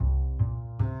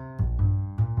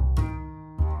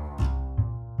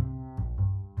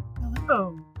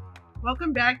Hello.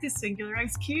 Welcome back to Singular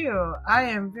XQ. I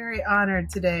am very honored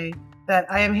today that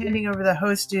I am handing over the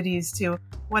host duties to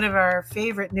one of our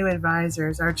favorite new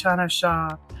advisors, Archana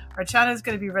Shaw. Archana is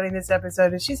going to be running this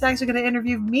episode, and she's actually going to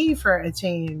interview me for a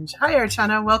change. Hi,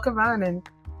 Archana. Welcome on, and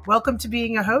welcome to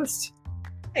being a host.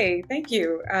 Hey, thank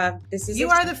you. You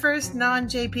are the first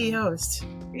non-JP host.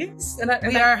 Yes.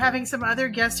 We are having some other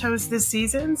guest hosts this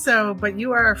season, but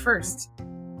you are our first.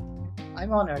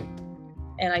 I'm honored,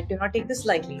 and I do not take this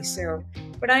lightly.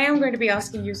 But I am going to be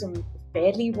asking you some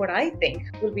fairly what I think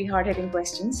will be hard-hitting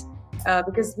questions,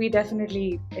 because we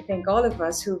definitely, I think all of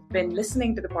us who've been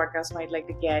listening to the podcast might like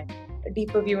to get a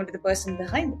deeper view into the person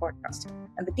behind the podcast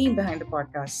and the team behind the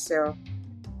podcast. So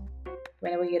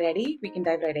whenever you're ready, we can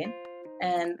dive right in.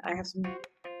 And I have some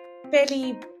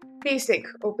fairly basic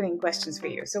opening questions for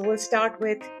you. So we'll start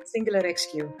with Singular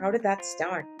XQ. How did that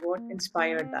start? What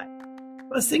inspired that?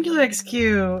 Well, Singular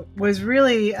XQ was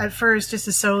really at first just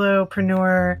a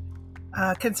solopreneur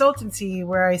consultancy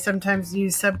where I sometimes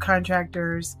use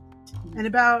subcontractors. And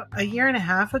about a year and a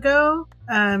half ago,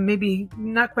 maybe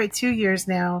not quite 2 years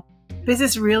now,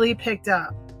 business really picked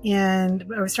up and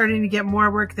I was starting to get more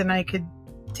work than I could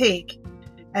take.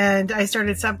 And I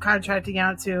started subcontracting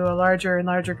out to a larger and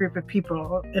larger group of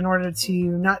people in order to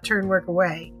not turn work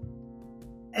away.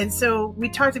 And so we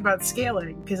talked about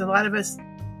scaling because a lot of us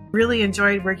really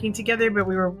enjoyed working together, but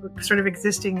we were sort of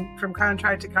existing from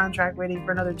contract to contract, waiting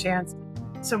for another chance.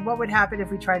 So what would happen if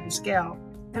we tried to scale?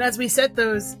 And as we set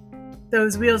those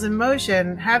wheels in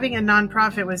motion, having a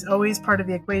nonprofit was always part of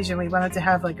the equation. We wanted to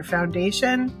have like a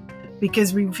foundation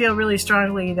because we feel really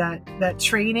strongly that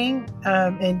training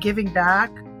and giving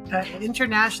back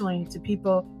internationally to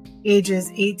people ages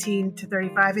 18 to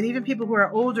 35, and even people who are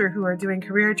older who are doing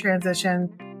career transition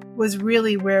was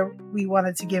really where we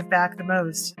wanted to give back the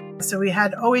most. So we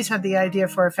had always had the idea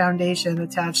for a foundation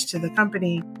attached to the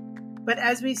company. But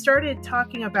as we started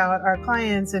talking about our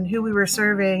clients and who we were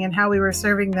serving and how we were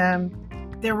serving them,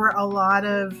 there were a lot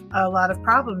of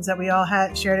problems that we all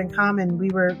had shared in common.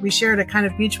 We shared a kind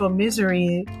of mutual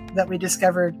misery that we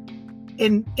discovered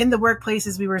in the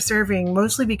workplaces we were serving,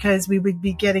 mostly because we would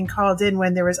be getting called in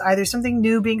when there was either something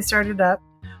new being started up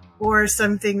or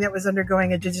something that was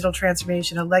undergoing a digital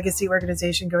transformation, a legacy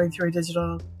organization going through a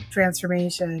digital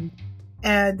transformation.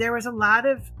 And there was a lot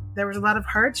of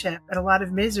hardship and a lot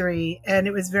of misery, and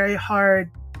it was very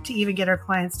hard to even get our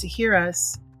clients to hear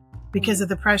us because of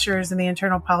the pressures and the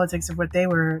internal politics of what they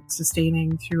were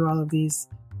sustaining through all of these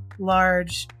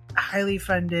large, highly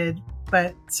funded,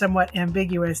 but somewhat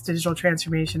ambiguous digital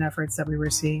transformation efforts that we were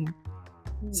seeing.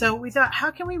 So we thought, how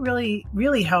can we really,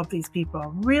 really help these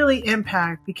people, really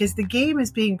impact? Because the game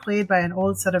is being played by an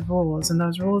old set of rules, and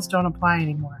those rules don't apply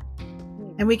anymore.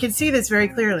 And we can see this very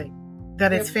clearly,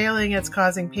 that it's failing, it's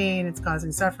causing pain, it's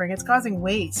causing suffering, it's causing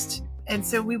waste. And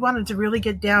so we wanted to really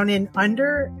get down in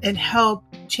under and help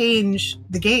change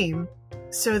the game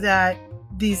so that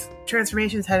these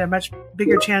transformations had a much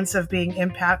bigger chance of being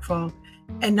impactful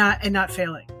and not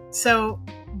failing. So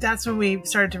that's when we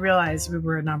started to realize we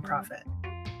were a nonprofit.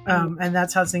 And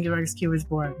that's how Singular XQ was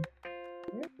born.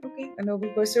 Okay, a noble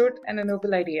pursuit and a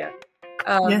noble idea.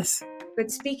 Yes. But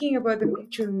speaking about the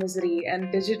mutual misery, and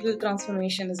digital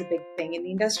transformation is a big thing in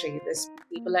the industry. There's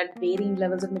people at varying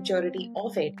levels of maturity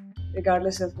of it,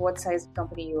 regardless of what size of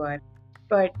company you are.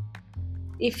 But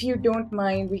if you don't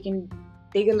mind, we can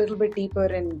dig a little bit deeper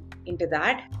into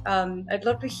that. I'd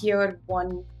love to hear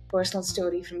one personal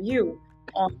story from you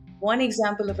on one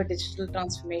example of a digital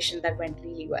transformation that went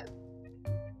really well.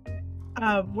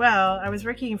 Well, I was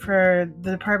working for the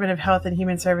Department of Health and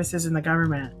Human Services in the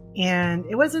government, and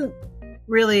it wasn't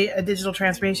really a digital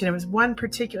transformation. It was one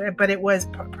particular, but it was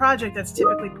a project that's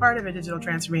typically part of a digital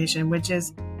transformation, which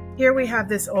is here we have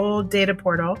this old data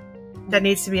portal that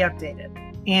needs to be updated.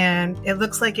 And it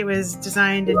looks like it was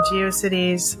designed in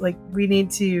GeoCities. Like we need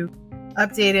to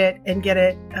update it and get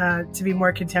it to be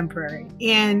more contemporary.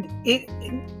 And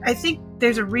I think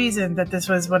there's a reason that this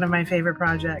was one of my favorite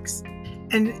projects.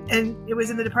 And it was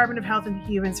in the Department of Health and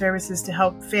Human Services to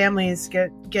help families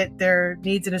get their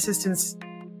needs and assistance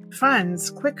funds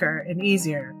quicker and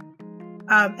easier.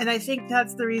 And I think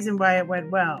that's the reason why it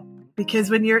went well. Because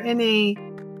when you're in a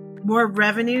more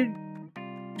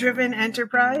revenue-driven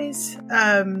enterprise,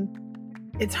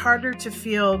 it's harder to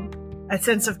feel a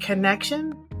sense of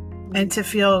connection and to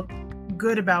feel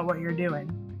good about what you're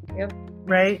doing. Yep.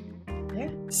 Right? Yeah.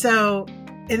 So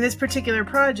in this particular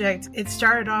project, it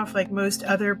started off like most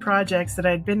other projects that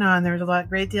I'd been on. There was a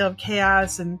great deal of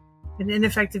chaos and an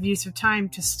ineffective use of time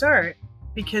to start,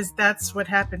 because that's what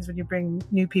happens when you bring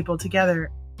new people together.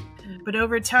 But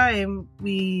over time,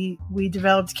 we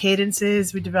developed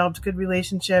cadences, we developed good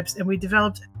relationships, and we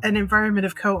developed an environment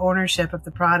of co-ownership of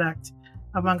the product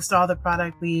amongst all the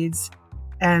product leads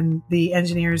and the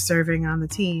engineers serving on the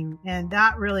team. And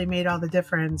that really made all the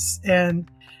difference. And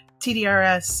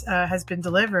TDRS has been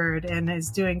delivered and is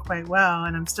doing quite well.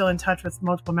 And I'm still in touch with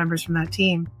multiple members from that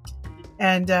team.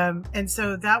 And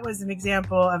so that was an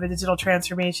example of a digital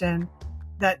transformation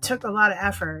that took a lot of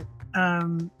effort,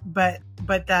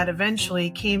 but that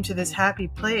eventually came to this happy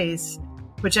place,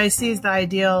 which I see as the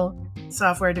ideal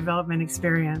software development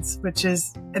experience, which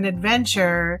is an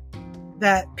adventure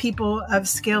that people of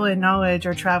skill and knowledge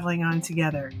are traveling on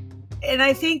together. And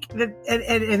I think that,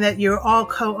 and that you all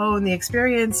co-own the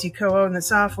experience, you co-own the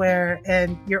software,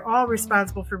 and you're all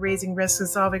responsible for raising risks and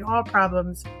solving all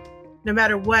problems, no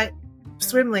matter what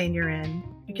swim lane you're in,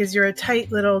 because you're a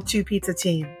tight little two pizza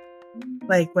team,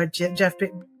 like what Jeff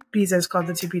Bezos called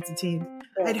the two pizza team.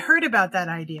 Yeah. I'd heard about that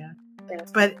idea,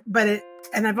 but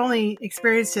and I've only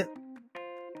experienced it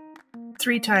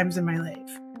 3 times in my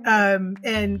life.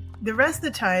 And the rest of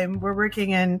the time we're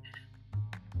working in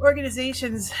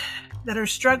organizations that are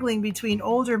struggling between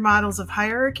older models of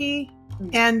hierarchy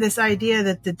and this idea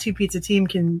that the two pizza team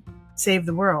can save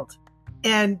the world.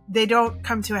 And they don't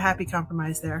come to a happy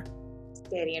compromise there.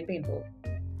 Scary and painful.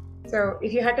 So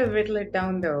if you had to whittle it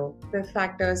down, though, the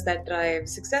factors that drive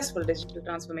successful digital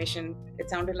transformation, it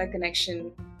sounded like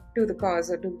connection to the cause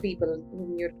or to the people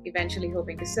whom you're eventually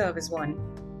hoping to serve is one.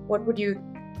 What would you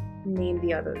name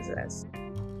the others as?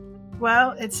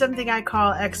 Well, it's something I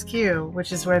call XQ,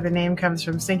 which is where the name comes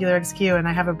from, Singular XQ. And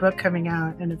I have a book coming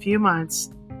out in a few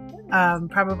months,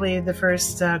 probably the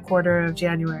first quarter of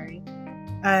January,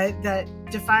 that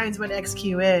defines what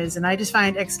XQ is. And I just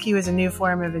find XQ as a new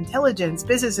form of intelligence,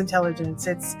 business intelligence.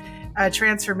 It's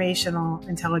transformational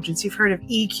intelligence. You've heard of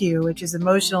EQ, which is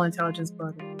emotional intelligence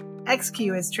building.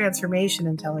 XQ is transformation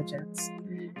intelligence.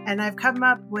 And I've come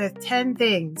up with 10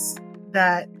 things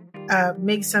that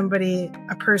make somebody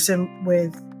a person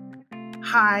with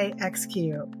high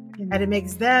XQ. And it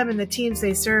makes them and the teams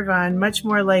they serve on much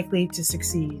more likely to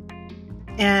succeed.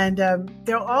 And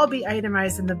they'll all be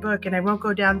itemized in the book, and I won't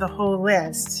go down the whole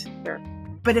list. Sure.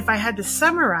 But if I had to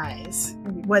summarize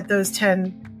what those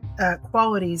 10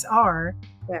 qualities are,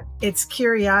 it's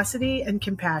curiosity and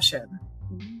compassion.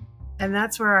 And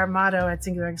that's where our motto at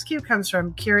Singular XQ comes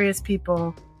from. Curious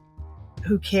people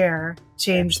who care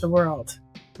change the world,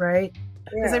 right?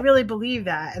 Because I really believe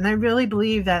that. And I really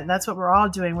believe that that's what we're all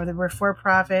doing, whether we're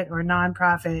for-profit or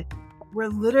non-profit. We're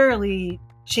literally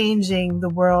changing the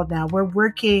world now. We're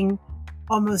working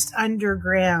almost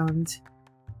underground,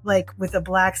 like with a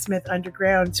blacksmith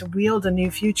underground, to wield a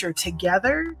new future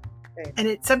together. Right. And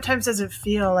it sometimes doesn't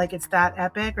feel like it's that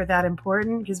epic or that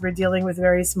important because we're dealing with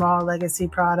very small legacy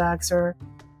products, or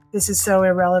this is so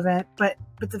irrelevant. But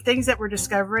the things that we're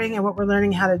discovering and what we're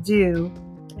learning how to do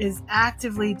is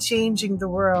actively changing the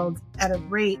world at a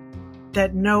rate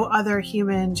that no other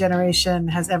human generation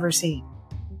has ever seen.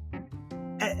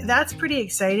 That's pretty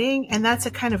exciting, and that's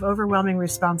a kind of overwhelming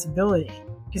responsibility.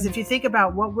 Because if you think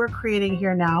about what we're creating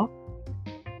here now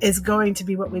is going to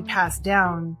be what we pass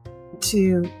down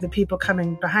to the people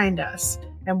coming behind us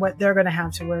and what they're going to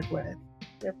have to work with.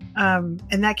 Yep.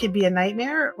 And that could be a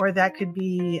nightmare, or that could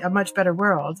be a much better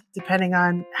world, depending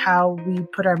on how we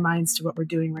put our minds to what we're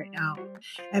doing right now.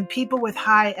 And people with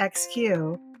high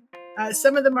XQ,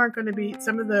 some of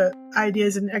the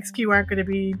ideas in XQ aren't going to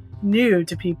be new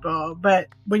to people, but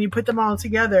when you put them all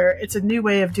together, it's a new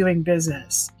way of doing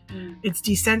business. It's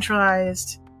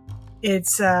decentralized.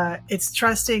 It's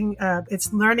trusting.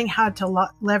 It's learning how to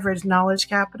leverage knowledge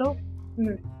capital.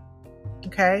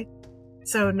 Okay.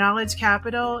 So knowledge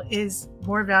capital is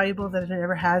more valuable than it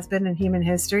ever has been in human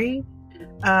history.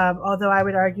 Although I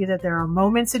would argue that there are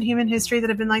moments in human history that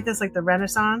have been like this, like the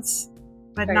Renaissance.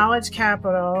 But knowledge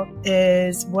capital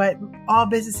is what all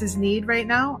businesses need right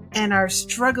now and are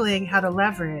struggling how to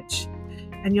leverage.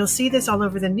 And you'll see this all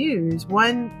over the news.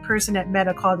 One person at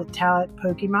Meta called it talent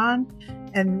Pokemon.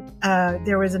 And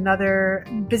there was another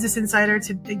Business Insider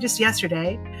just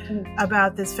yesterday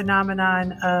about this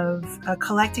phenomenon of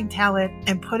collecting talent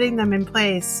and putting them in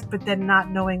place, but then not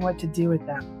knowing what to do with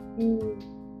them.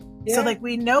 So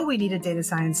we know we need a data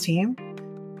science team.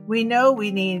 We know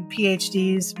we need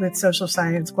PhDs with social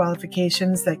science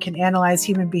qualifications that can analyze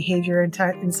human behavior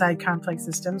inside complex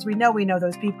systems. We know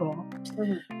those people.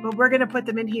 But we're going to put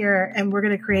them in here and we're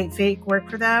going to create fake work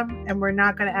for them. And we're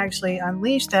not going to actually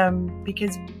unleash them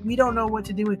because we don't know what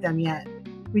to do with them yet.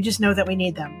 We just know that we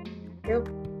need them. Yep.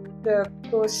 The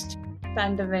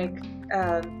post-pandemic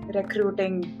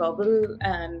recruiting bubble,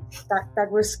 and that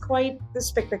was quite the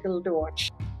spectacle to watch.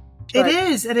 It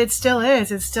is, and it still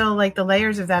is. It's still like the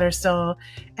layers of that are still,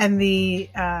 and the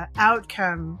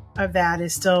outcome of that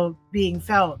is still being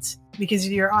felt because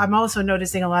I'm also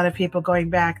noticing a lot of people going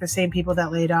back. The same people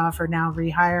that laid off are now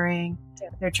rehiring. Yeah.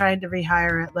 They're trying to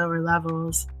rehire at lower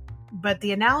levels, but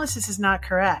the analysis is not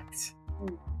correct.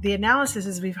 The analysis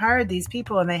is we've hired these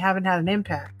people and they haven't had an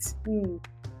impact.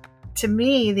 To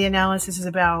me, the analysis is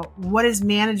about what is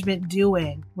management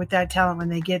doing with that talent when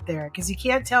they get there? Because you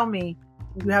can't tell me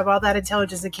you have all that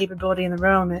intelligence and capability in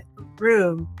the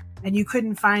room, and you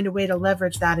couldn't find a way to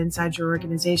leverage that inside your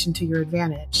organization to your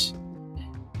advantage.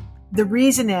 The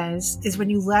reason is when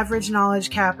you leverage knowledge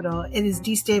capital, it is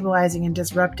destabilizing and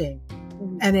disrupting,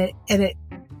 and it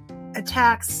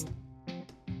attacks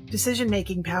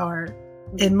decision-making power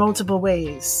in multiple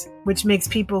ways, which makes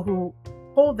people who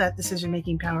hold that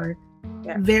decision-making power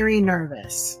very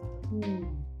nervous.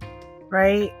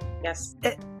 Right? Yes.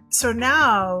 So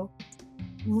now,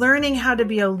 learning how to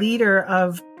be a leader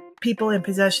of people in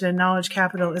possession of knowledge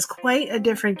capital is quite a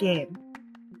different game.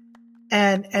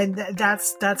 And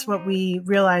that's what we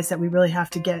realize that we really have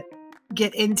to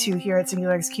get into here at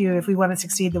Singular XQ if we want to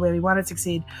succeed the way we want to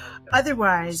succeed.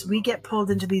 Otherwise, we get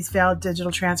pulled into these failed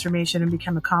digital transformation and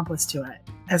become accomplice to it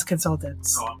as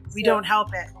consultants. We don't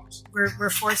help it. We're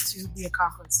forced to be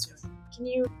accomplice to it. Can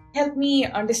you help me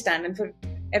understand, and for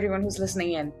everyone who's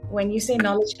listening in, when you say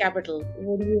knowledge capital,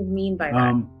 what do you mean by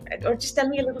that? Or just tell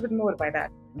me a little bit more by that.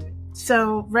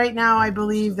 So right now, I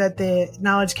believe that the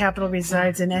knowledge capital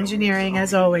resides in engineering,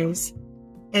 as always.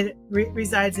 It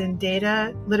resides in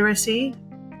data literacy,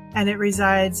 and it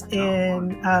resides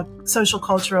in social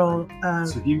cultural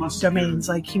domains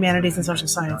like humanities and social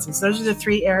sciences. Those are the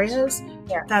three areas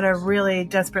that are really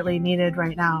desperately needed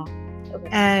right now. Okay.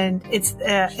 And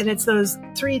it's those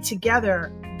three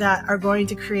together that are going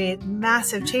to create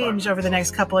massive change over the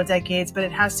next couple of decades, but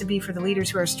it has to be for the leaders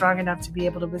who are strong enough to be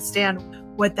able to withstand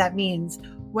what that means.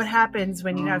 What happens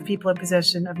when you have people in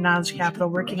possession of knowledge capital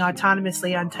working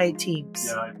autonomously on tight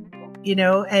teams,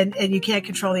 and you can't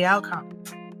control the outcome,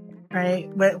 right?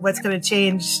 What's going to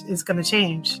change is going to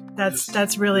change.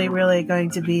 That's really, really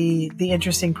going to be the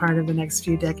interesting part of the next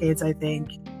few decades, I think,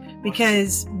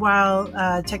 because while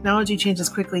technology changes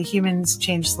quickly, humans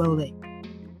change slowly.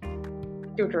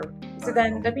 True. So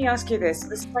then let me ask you this.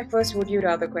 This is my first would you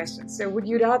rather question. So would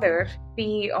you rather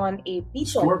be on a people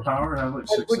score power, or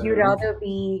would you rather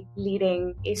be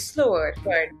leading a slower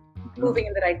but moving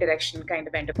in the right direction kind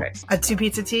of enterprise? A two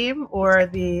pizza team or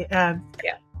the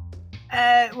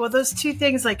well, those two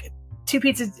things, like two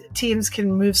pizza teams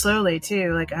can move slowly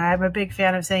too. Like I'm a big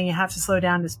fan of saying you have to slow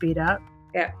down to speed up.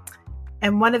 Yeah.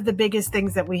 And one of the biggest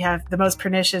things that we have, the most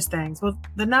pernicious things, well,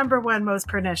 the number one most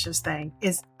pernicious thing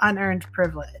is unearned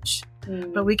privilege.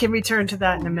 But we can return to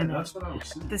that in a minute.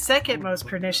 The second most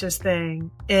pernicious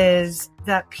thing is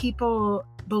that people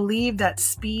believe that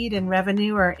speed and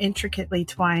revenue are intricately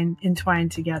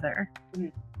entwined together.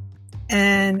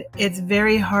 And it's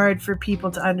very hard for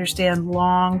people to understand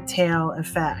long tail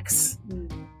effects.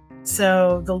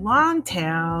 So the long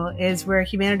tail is where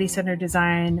humanity-centered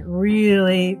design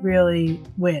really, really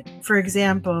went. For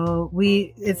example,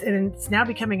 it's now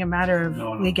becoming a matter of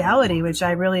legality, which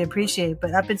I really appreciate.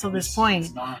 But up until this point,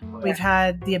 we've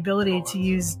had the ability to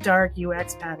use dark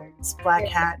UX patterns, black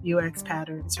hat UX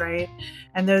patterns, right?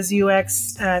 And those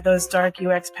dark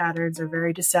UX patterns are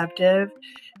very deceptive.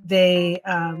 They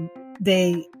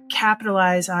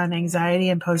capitalize on anxiety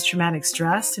and post-traumatic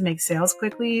stress to make sales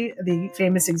quickly. The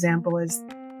famous example is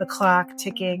the clock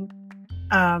ticking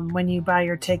when you buy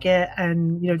your ticket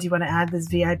and, do you want to add this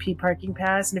VIP parking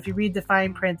pass? And if you read the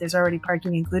fine print, there's already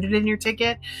parking included in your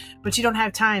ticket, but you don't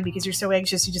have time because you're so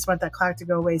anxious. You just want that clock to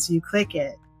go away. So you click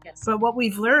it. Yes. But what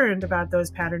we've learned about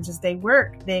those patterns is they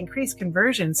work. They increase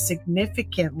conversions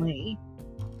significantly,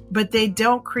 but they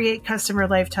don't create customer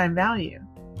lifetime value.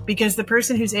 Because the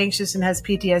person who's anxious and has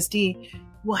PTSD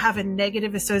will have a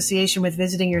negative association with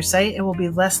visiting your site and will be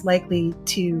less likely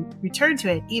to return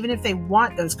to it, even if they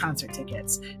want those concert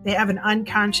tickets. They have an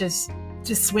unconscious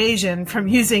dissuasion from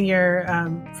using your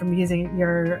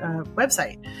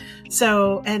website.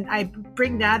 So, and I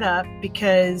bring that up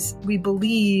because we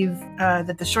believe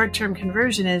that the short-term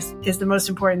conversion is the most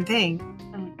important thing,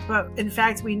 but in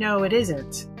fact, we know it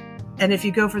isn't. And if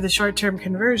you go for the short-term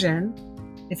conversion,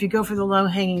 if you go for the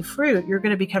low-hanging fruit, you're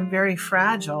going to become very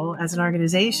fragile as an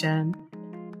organization.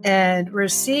 And we're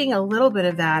seeing a little bit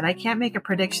of that. I can't make a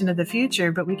prediction of the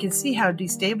future, but we can see how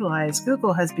destabilized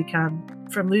Google has become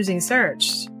from losing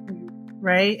search,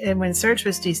 right? And when search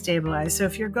was destabilized. So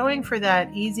if you're going for that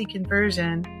easy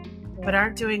conversion, but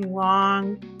aren't doing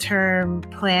long-term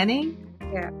planning,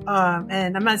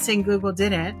 and I'm not saying Google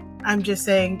didn't, I'm just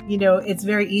saying, it's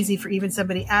very easy for even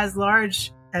somebody as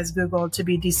large as Google to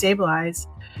be destabilized,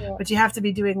 but you have to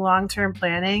be doing long-term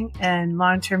planning and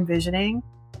long-term visioning.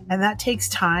 And that takes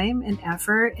time and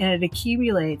effort, and it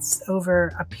accumulates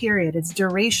over a period. It's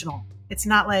durational. It's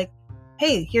not like,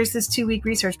 hey, here's this 2-week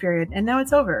research period and now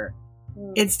it's over.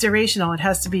 It's durational. It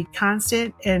has to be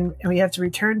constant, and we have to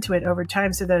return to it over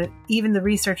time, so that even the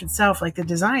research itself, like the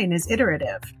design, is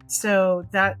iterative. So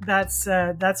that's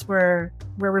where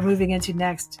we're moving into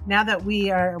next. Now that we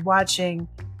are watching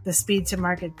the speed to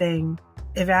market thing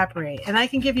evaporate, and I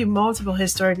can give you multiple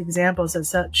historic examples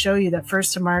that show you that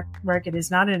first to market is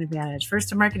not an advantage. First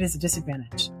to market is a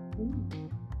disadvantage.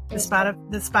 The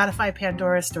Spotify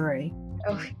Pandora story.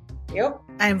 Oh. Yep.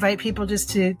 I invite people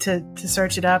just to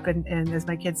search it up and as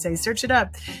my kids say, search it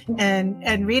up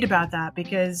and read about that,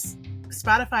 because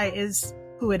Spotify is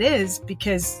who it is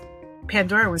because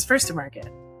Pandora was first to market.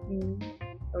 Oh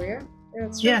yeah? Yeah,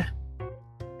 that's true. Yeah.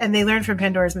 And they learned from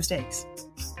Pandora's mistakes.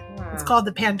 Wow. It's called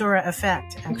the Pandora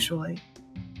effect, actually.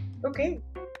 Okay.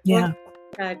 Yeah. Well,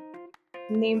 that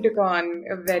name took on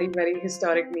a very, very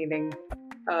historic meaning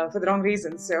for the wrong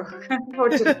reasons. So,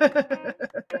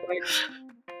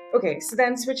 okay, so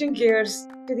then switching gears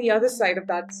to the other side of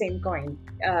that same coin,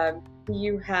 do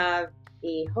you have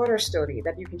a horror story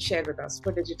that you can share with us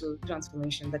for digital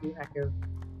transformation that you had to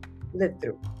live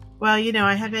through? Well,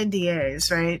 I have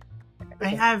NDAs, right?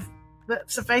 Okay.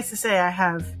 Suffice to say, I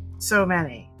have so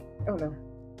many. Oh no.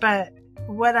 But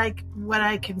what I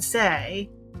can say,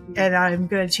 and I'm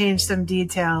going to change some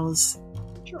details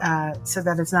so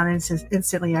that it's not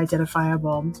instantly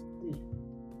identifiable.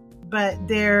 But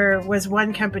there was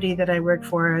one company that I worked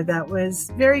for that was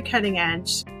very cutting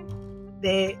edge.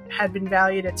 They had been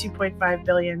valued at $2.5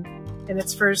 billion in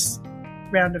its first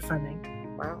round of funding.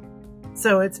 Wow.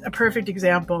 So it's a perfect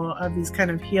example of these kind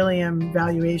of helium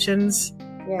valuations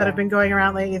that have been going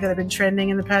around lately, that have been trending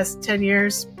in the past 10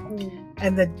 years.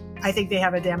 And that I think they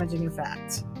have a damaging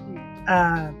effect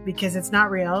because it's not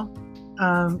real.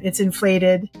 It's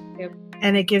inflated. Yep.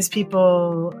 And it gives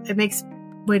people,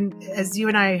 as you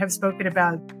and I have spoken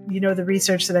about, the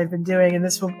research that I've been doing, and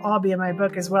this will all be in my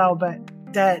book as well, but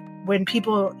that when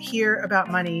people hear about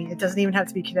money, it doesn't even have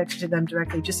to be connected to them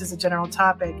directly, just as a general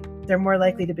topic, they're more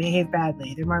likely to behave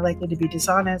badly. They're more likely to be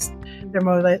dishonest. They're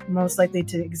most likely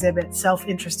to exhibit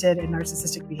self-interested and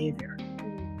narcissistic behavior.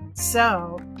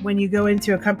 So when you go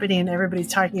into a company and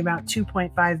everybody's talking about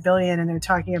 2.5 billion and they're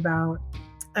talking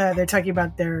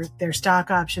about their stock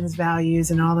options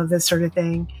values and all of this sort of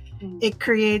thing, it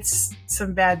creates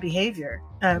some bad behavior.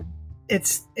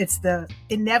 It's the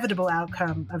inevitable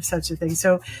outcome of such a thing.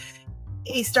 So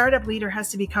a startup leader has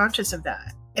to be conscious of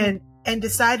that and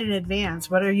decide in advance,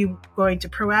 what are you going to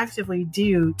proactively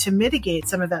do to mitigate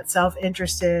some of that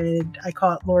self-interested, I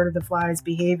call it Lord of the Flies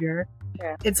behavior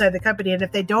inside the company. And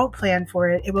if they don't plan for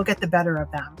it, it will get the better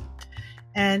of them.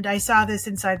 And I saw this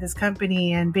inside this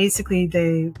company, and basically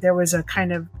there was a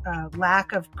kind of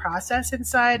lack of process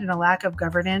inside, and a lack of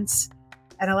governance,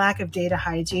 and a lack of data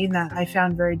hygiene that I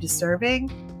found very disturbing,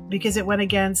 because it went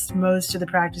against most of the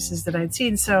practices that I'd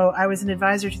seen. So I was an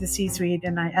advisor to the C-suite,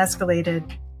 and I escalated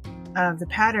the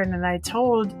pattern, and I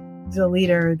told the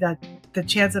leader that the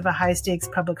chance of a high stakes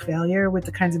public failure with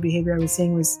the kinds of behavior I was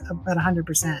seeing was about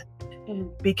 100%.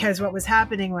 Because what was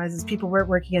happening was people weren't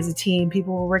working as a team.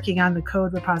 People were working on the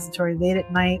code repository late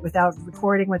at night without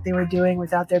recording what they were doing,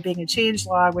 without there being a change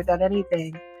log, without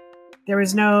anything. There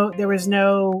was no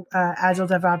agile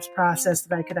DevOps process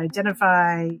that I could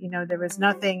identify. There was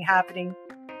nothing happening,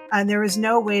 and there was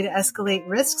no way to escalate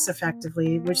risks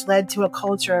effectively, which led to a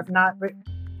culture of not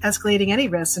escalating any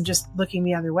risks and just looking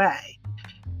the other way.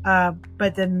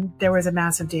 But then there was a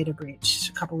massive data breach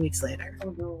a couple weeks later.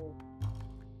 Oh, no.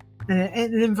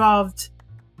 And it involved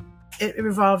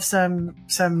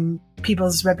some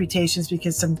people's reputations,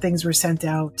 because some things were sent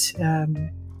out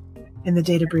in the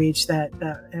data breach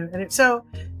so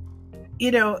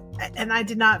and I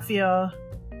did not feel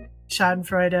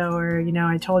schadenfreude or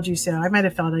I told you so. I might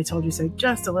have felt I told you so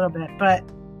just a little bit, but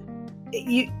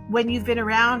when you've been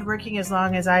around working as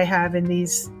long as I have in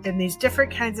these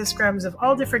different kinds of scrums of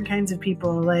all different kinds of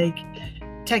people, like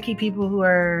techie people who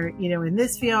are, in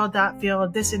this field, that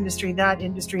field, this industry, that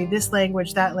industry, this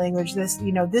language, that language, this,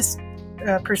 this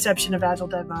perception of Agile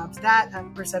DevOps, that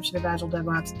perception of Agile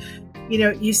DevOps,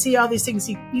 you see all these things,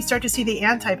 you start to see the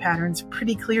anti-patterns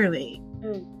pretty clearly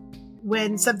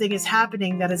when something is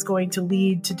happening that is going to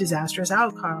lead to disastrous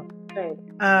outcome. Right.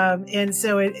 And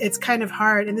so it's kind of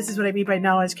hard. And this is what I mean by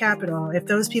knowledge capital. If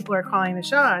those people are calling the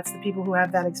shots, the people who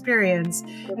have that experience,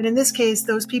 and in this case,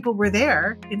 those people were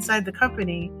there inside the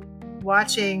company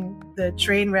watching the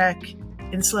train wreck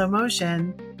in slow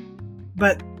motion,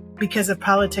 but because of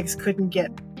politics couldn't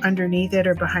get underneath it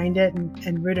or behind it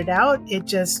and root it out, they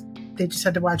just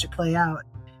had to watch it play out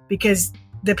because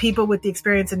the people with the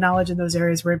experience and knowledge in those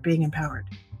areas weren't being empowered.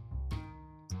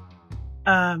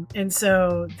 And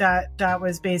so that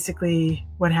was basically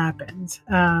what happened.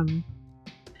 I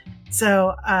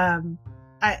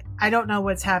don't know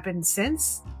what's happened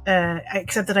since,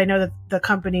 except that I know that the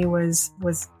company was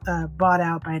bought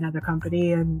out by another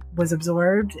company and was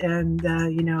absorbed, and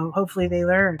hopefully they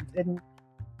learned. And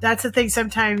that's the thing.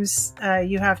 Sometimes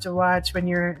you have to watch when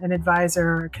you're an advisor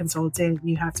or a consultant.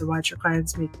 You have to watch your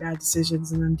clients make bad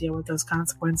decisions and then deal with those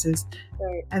consequences,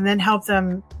 Right. and then help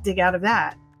them dig out of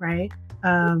that. Right.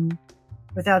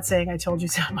 Without saying I told you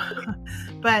so,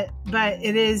 but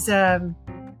it is.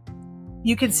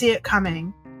 You can see it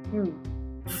coming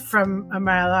from a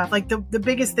mile off. Like the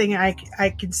biggest thing I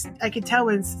can tell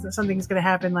when something's going to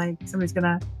happen, like somebody's going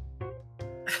to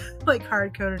like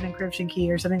hard code an encryption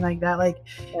key or something like that. Like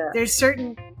there's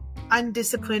certain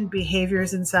undisciplined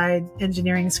behaviors inside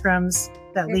engineering scrums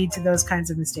that lead to those kinds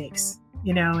of mistakes,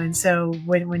 and so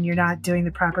when you're not doing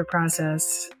the proper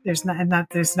process, there's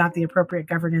not the appropriate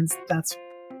governance, that's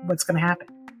what's going to happen.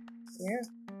 Yeah.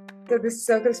 So this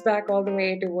circles back all the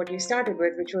way to what you started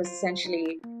with, which was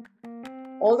essentially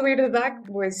all the way to the back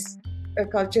was a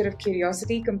culture of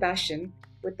curiosity, compassion,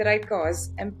 with the right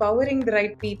cause, empowering the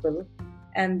right people,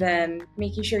 and then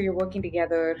making sure you're working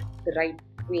together the right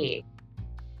way.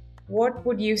 What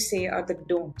would you say are the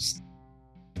don'ts?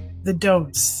 The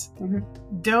don'ts.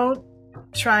 Don't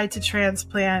try to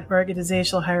transplant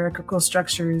organizational hierarchical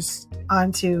structures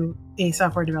onto a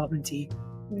software development team.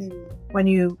 When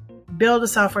you build a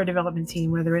software development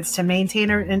team, whether it's to maintain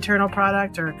an internal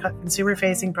product or a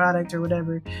consumer-facing product or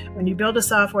whatever, when you build a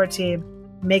software team,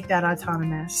 make that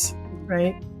autonomous,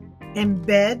 right?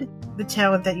 Embed the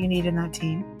talent that you need in that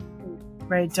team,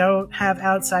 right? Don't have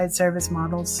outside service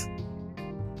models.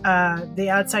 The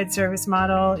outside service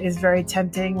model is very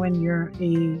tempting when you're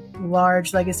a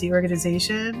large legacy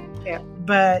organization,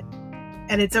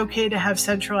 and it's okay to have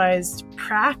centralized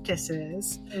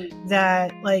practices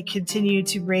that like continue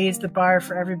to raise the bar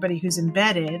for everybody who's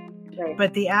embedded. Right.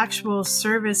 But the actual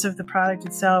service of the product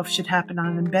itself should happen on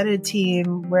an embedded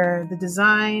team where the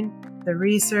design, the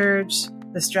research,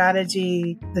 the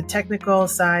strategy, the technical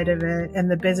side of it,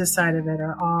 and the business side of it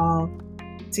are all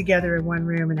together in one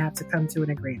room and have to come to an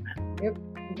agreement. Yep.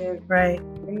 They're right.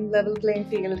 in level playing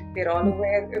field. They're all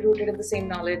aware, rooted in the same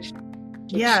knowledge.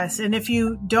 Yes. And if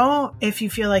you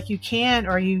feel like you can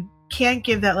or you can't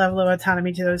give that level of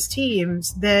autonomy to those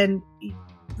teams, then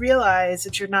realize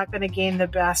that you're not going to gain the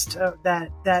best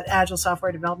that agile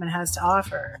software development has to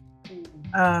offer.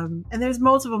 And there's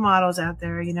multiple models out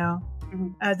there,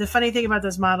 The funny thing about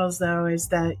those models, though, is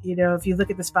that, if you look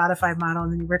at the Spotify model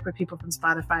and then you work with people from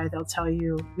Spotify, they'll tell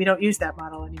you, we don't use that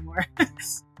model anymore.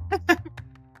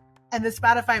 And the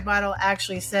Spotify model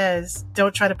actually says,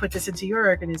 don't try to put this into your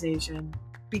organization,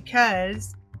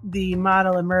 because the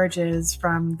model emerges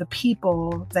from the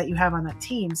people that you have on that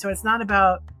team. So it's not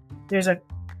about,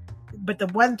 but the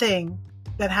one thing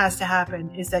that has to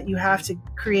happen is that you have to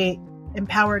create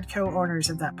empowered co-owners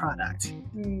of that product.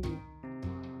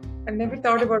 I've never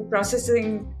thought about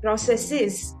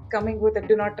processes coming with a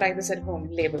 "do not try this at home"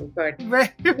 label, but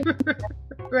right.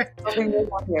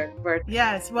 But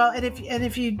yes, well, and if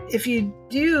you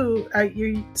do,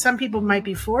 some people might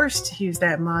be forced to use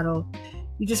that model.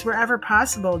 You just, wherever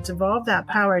possible, devolve that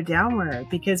power downward,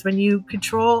 because when you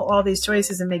control all these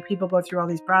choices and make people go through all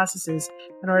these processes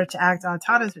in order to act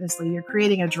autonomously, you're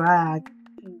creating a drag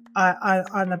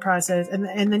on the process,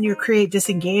 and then you create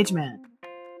disengagement.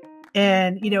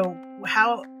 And,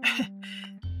 how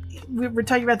we're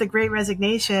talking about the Great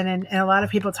Resignation, and a lot of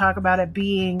people talk about it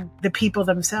being the people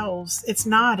themselves. It's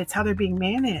not. It's how they're being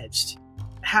managed.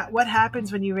 What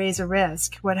happens when you raise a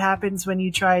risk? What happens when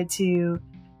you try to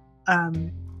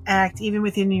act even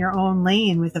within your own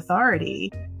lane with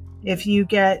authority? If you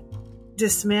get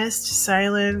dismissed,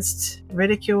 silenced,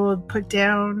 ridiculed, put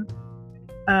down,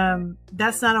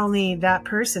 that's not only that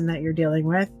person that you're dealing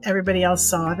with. Everybody else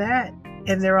saw that,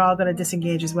 and they're all going to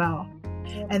disengage as well.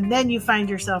 And then you find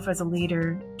yourself as a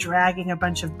leader dragging a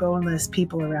bunch of boneless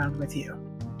people around with you.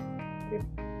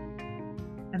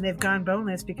 And they've gone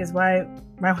boneless because why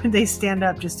would they stand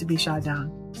up just to be shot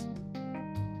down?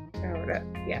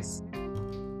 Yes.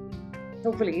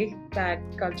 Hopefully that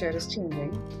culture is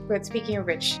changing. But speaking of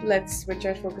which, let's switch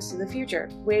our focus to the future.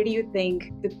 Where do you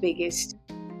think the biggest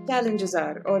challenges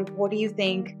are, or what do you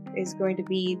think is going to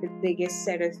be the biggest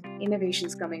set of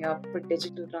innovations coming up for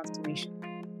digital transformation?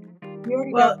 We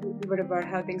already talked a little bit about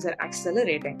how things are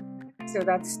accelerating, So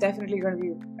that's definitely going to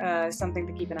be something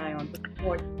to keep an eye on.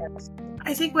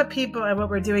 I think what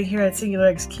we're doing here at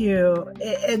Singular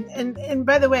XQ, and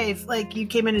by the way, if like you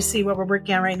came in to see what we're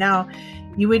working on right now,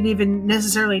 you wouldn't even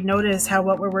necessarily notice how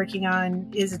what we're working on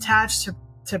is attached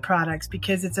to products,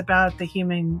 because it's about the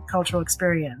human cultural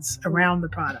experience around the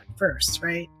product first,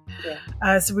 right?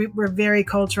 Yeah. So we're very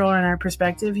cultural in our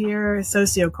perspective here,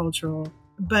 sociocultural.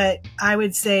 But I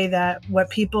would say that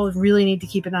what people really need to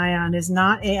keep an eye on is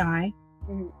not AI.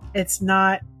 Mm-hmm. It's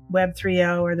not Web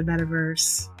 3.0 or the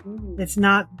metaverse. Mm-hmm. It's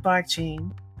not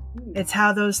blockchain. Mm-hmm. It's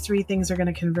how those three things are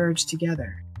going to converge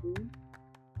together. Mm-hmm.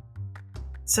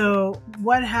 So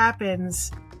what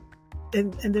happens,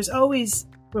 and there's always,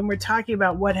 when we're talking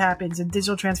about what happens in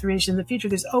digital transformation in the future,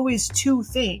 there's always two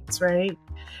things, right?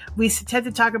 We tend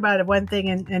to talk about one thing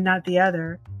and not the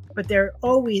other, but they're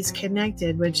always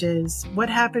connected, which is what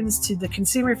happens to the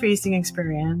consumer-facing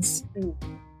experience,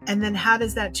 and then how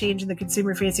does that change in the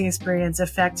consumer-facing experience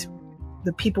affect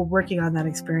the people working on that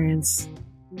experience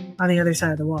on the other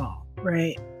side of the wall,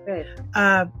 right? Right.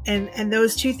 And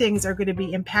those two things are going to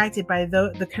be impacted by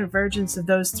the convergence of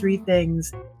those three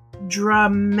things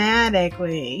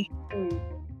dramatically.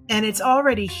 And it's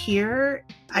already here.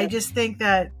 I just think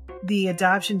that the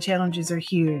adoption challenges are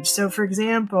huge. So, for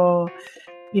example,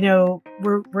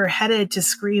 we're headed to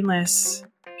screenless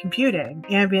computing,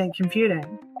 ambient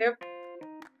computing. Yep.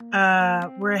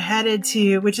 We're headed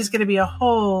to, which is going to be a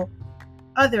whole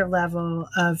other level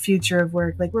of future of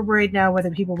work. Like, we're worried now whether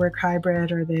people work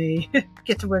hybrid or they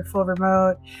get to work full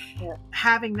remote. Yeah.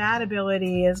 Having that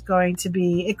ability is going to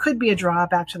be, it could be a draw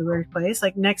back to the workplace.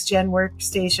 Like, next gen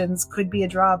workstations could be a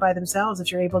draw by themselves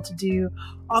if you're able to do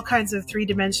all kinds of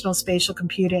three-dimensional spatial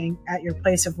computing at your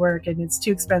place of work, and it's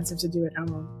too expensive to do at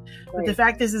home. Right. But the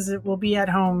fact is it will be at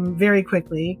home very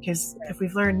quickly, because if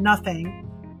we've learned nothing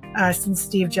since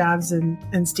Steve Jobs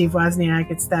and Steve Wozniak,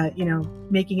 it's that,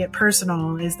 making it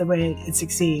personal is the way it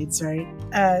succeeds, right?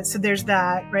 So there's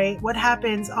that, right? What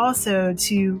happens also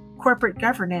to corporate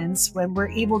governance when we're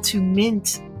able to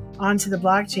mint onto the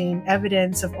blockchain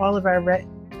evidence of all of our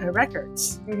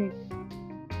records,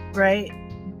 right?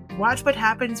 Watch what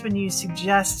happens when you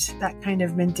suggest that kind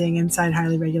of minting inside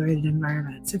highly regulated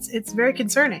environments. It's very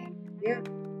concerning. Yeah.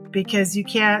 Because you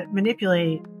can't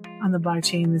manipulate on the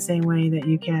blockchain the same way that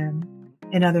you can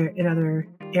in other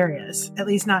areas. At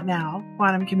least not now.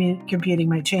 Quantum computing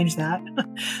might change that,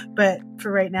 but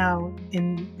for right now,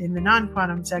 in the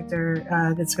non-quantum sector,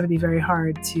 that's going to be very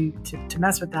hard to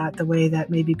mess with that the way that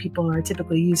maybe people are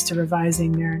typically used to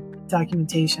revising their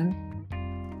documentation.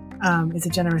 Is a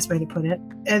generous way to put it.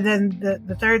 And then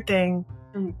the third thing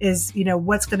is,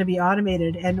 what's going to be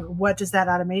automated and what does that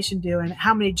automation do and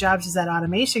how many jobs does that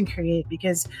automation create?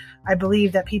 Because I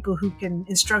believe that people who can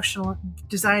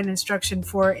design instruction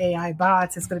for AI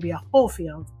bots is going to be a whole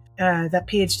field that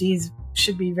PhDs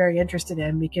should be very interested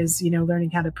in, because,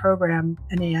 learning how to program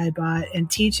an AI bot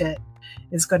and teach it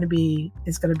is going to be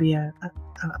a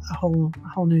whole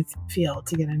new field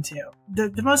to get into.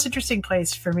 The most interesting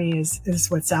place for me is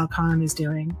what Sal Khan is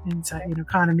doing inside,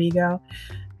 Khan Amigo.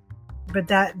 But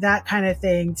that kind of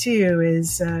thing too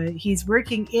is he's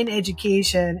working in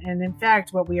education, and in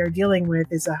fact, what we are dealing with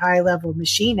is a high level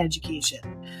machine education.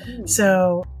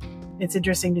 So it's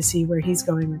interesting to see where he's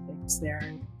going with things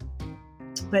there.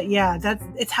 But yeah,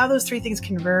 it's how those three things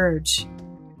converge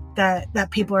that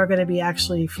people are going to be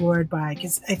actually floored by.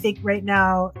 Because I think right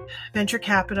now, venture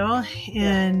capital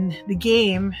and the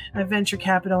game of venture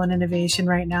capital and innovation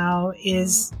right now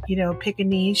is, pick a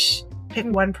niche, pick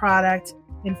one product,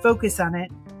 and focus on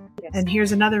it. Yes. And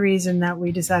here's another reason that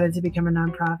we decided to become a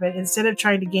nonprofit. Instead of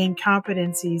trying to gain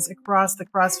competencies across the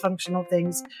cross-functional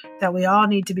things that we all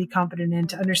need to be competent in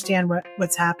to understand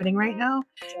what's happening right now,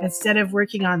 instead of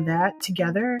working on that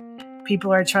together,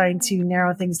 people are trying to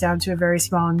narrow things down to a very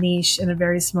small niche and a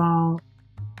very small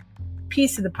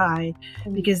piece of the pie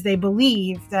because they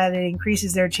believe that it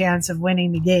increases their chance of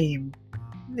winning the game.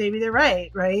 Maybe they're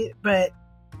right? But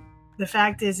the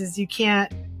fact is you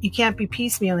can't be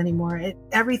piecemeal anymore.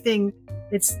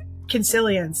 It's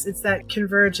consilience. It's that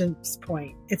convergence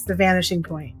point. It's the vanishing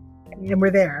point. And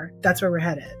we're there. That's where we're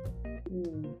headed.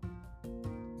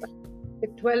 The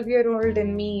 12-year-old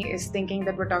in me is thinking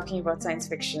that we're talking about science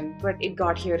fiction, but it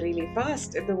got here really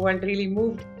fast. The world really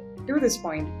moved to this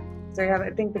point. So I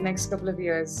think the next couple of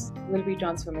years will be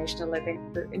transformational. I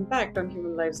think the impact on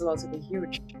human lives will also be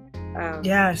huge.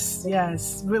 Yes.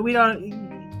 We don't...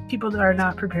 People are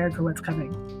not prepared for what's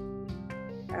coming.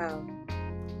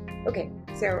 Okay,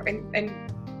 so and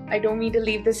I don't mean to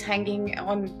leave this hanging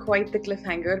on quite the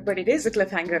cliffhanger, but it is a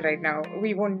cliffhanger right now.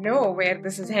 We won't know where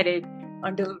this is headed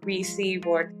until we see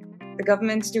what the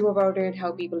governments do about it,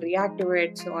 how people react to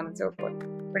it, so on and so forth.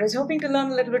 But I was hoping to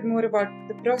learn a little bit more about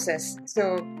the process.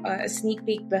 So a sneak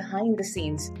peek behind the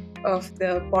scenes of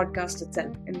the podcast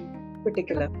itself in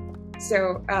particular.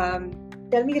 So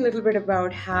tell me a little bit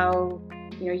about how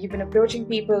you've been approaching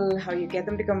people, how you get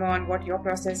them to come on, what your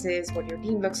process is, what your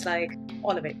team looks like,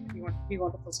 all of it. We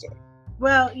want the full story.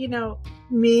 Well,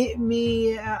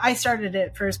 I started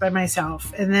it first by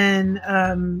myself, and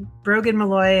then Brogan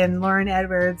Malloy and Lauren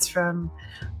Edwards from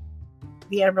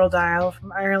the Emerald Isle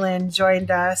from Ireland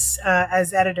joined us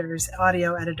as editors,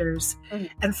 audio editors. Mm-hmm.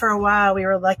 And for a while, we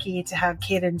were lucky to have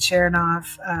Kaden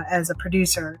Chernoff as a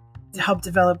producer to help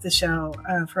develop the show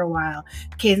for a while.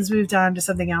 Kaden's moved on to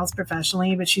something else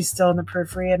professionally, but she's still in the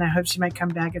periphery, and I hope she might come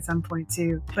back at some point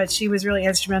too. But she was really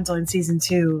instrumental in season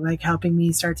 2, like helping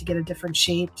me start to get a different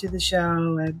shape to the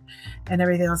show and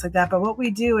everything else like that. But what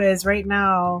we do is right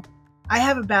now, I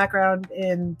have a background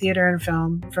in theater and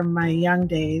film from my young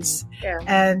days,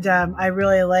 and I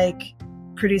really like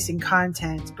producing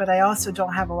content, but I also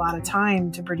don't have a lot of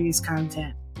time to produce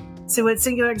content. So what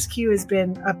Singular XQ has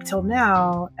been up till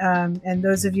now, and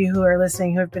those of you who are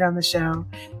listening who have been on the show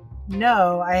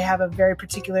know I have a very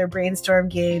particular brainstorm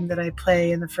game that I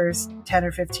play in the first 10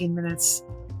 or 15 minutes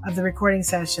of the recording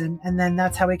session. And then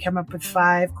that's how we come up with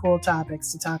 5 cool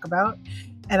topics to talk about.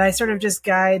 And I sort of just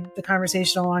guide the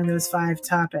conversation along those 5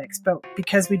 topics. But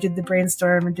because we did the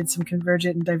brainstorm and did some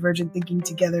convergent and divergent thinking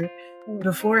together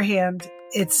beforehand,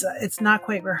 it's not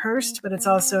quite rehearsed, but it's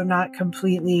also not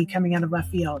completely coming out of left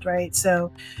field, right?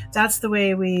 So that's the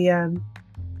way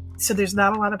so there's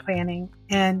not a lot of planning.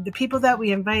 And the people that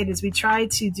we invite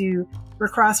we're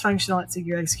cross-functional at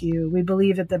Singular XQ. We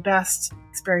believe that the best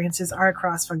experiences are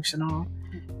cross-functional,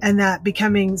 and that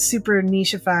becoming super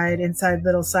nicheified inside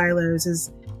little silos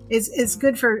is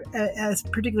good for a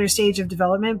particular stage of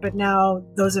development. But now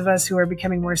those of us who are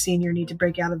becoming more senior need to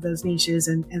break out of those niches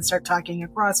and start talking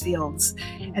across fields.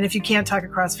 And if you can't talk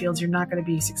across fields, you're not going to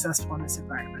be successful in this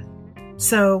environment.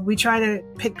 So we try to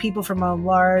pick people from a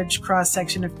large cross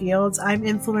section of fields. I'm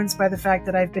influenced by the fact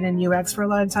that I've been in UX for a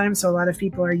long time. So a lot of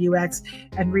people are UX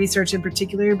and research in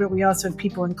particular, but we also have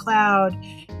people in cloud,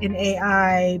 in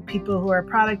AI, people who are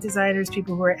product designers,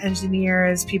 people who are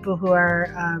engineers, people who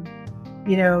are,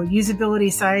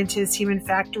 usability scientists, human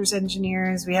factors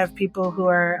engineers. We have people who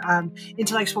are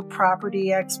intellectual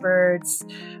property experts.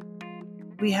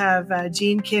 We have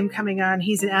Gene Kim coming on.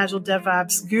 He's an Agile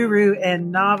DevOps guru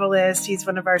and novelist. He's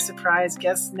one of our surprise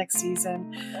guests next season.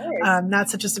 Nice. Not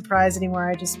such a surprise anymore.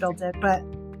 I just built it, but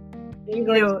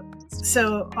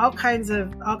so all kinds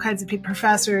of people,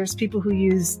 professors, people who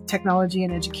use technology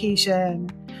in education,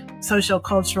 social,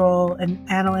 cultural, and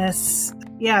analysts.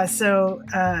 Yeah, so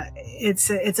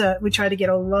we try to get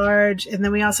a large, and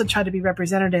then we also try to be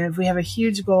representative. We have a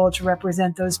huge goal to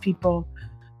represent those people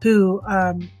who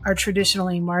are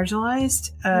traditionally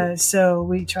marginalized. So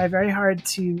we try very hard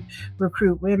to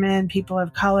recruit women, people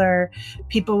of color,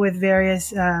 people with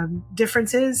various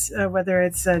differences, whether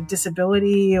it's a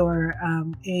disability or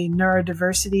a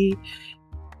neurodiversity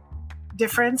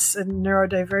difference and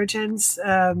neurodivergence.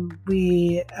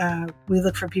 We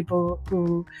look for people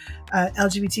who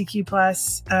LGBTQ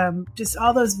plus, just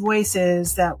all those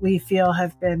voices that we feel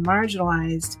have been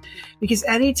marginalized, because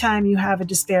anytime you have a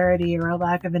disparity or a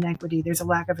lack of inequity, there's a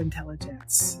lack of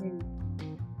intelligence.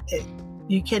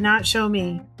 You cannot show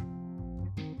me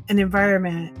an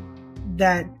environment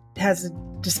that has a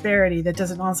disparity that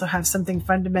doesn't also have something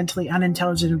fundamentally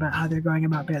unintelligent about how they're going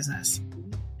about business.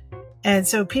 And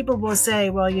so people will say,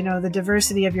 well, the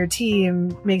diversity of your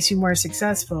team makes you more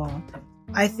successful.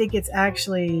 I think it's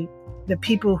actually the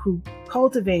people who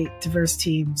cultivate diverse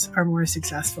teams are more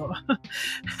successful,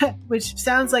 which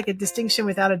sounds like a distinction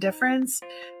without a difference,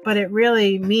 but it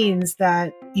really means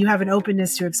that you have an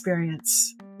openness to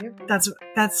experience.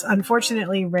 That's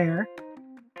unfortunately rare,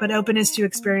 but openness to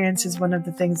experience is one of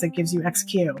the things that gives you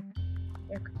XQ.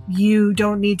 You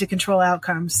don't need to control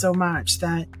outcomes so much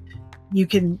that you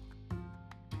can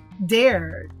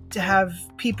dare to have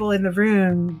people in the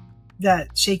room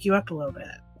that shake you up a little bit,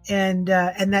 and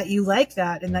that you like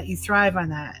that and that you thrive on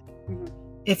that.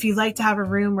 If you like to have a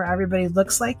room where everybody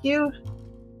looks like you,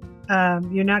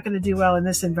 you're not going to do well in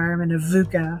this environment of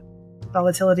VUCA,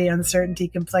 volatility, uncertainty,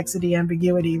 complexity,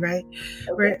 ambiguity, right?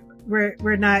 Okay.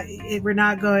 You're not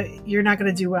going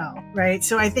to do well, right?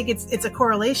 So I think it's a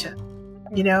correlation,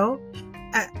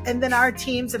 and then our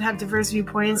teams that have diverse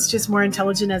viewpoints, just more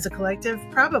intelligent as a collective,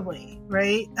 probably,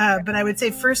 right? But I would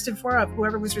say first and foremost,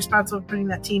 whoever was responsible for putting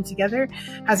that team together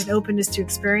has an openness to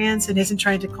experience and isn't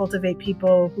trying to cultivate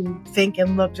people who think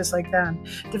and look just like them.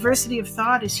 Diversity of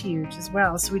thought is huge as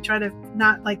well. So we try to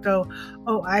not like go,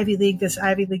 oh, Ivy League this,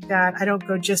 Ivy League that. I don't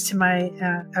go just to my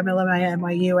MLM at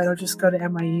NYU. I don't just go to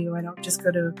NYU. I don't just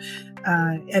go to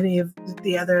any of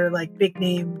the other like big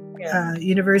name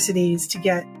universities to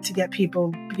get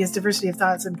people, because diversity of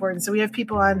thought is important. So we have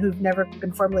people on who've never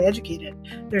been formally educated;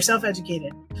 they're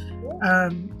self-educated.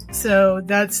 So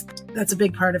that's a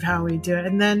big part of how we do it.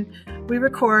 And then we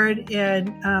record,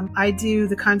 and I do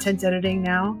the content editing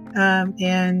now,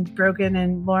 and Brogan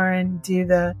and Lauren do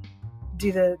the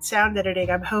sound editing.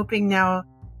 I'm hoping now,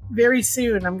 very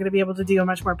soon, I'm going to be able to do a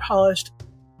much more polished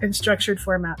and structured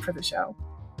format for the show.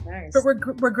 Nice. But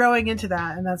we're growing into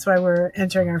that, and that's why we're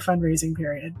entering our fundraising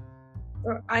period.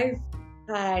 Well, I've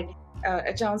had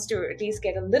a chance to at least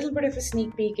get a little bit of a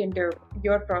sneak peek into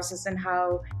your process and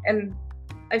how, and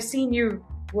I've seen you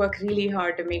work really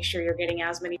hard to make sure you're getting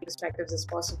as many perspectives as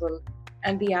possible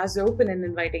and be as open and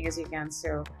inviting as you can.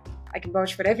 So I can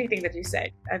vouch for everything that you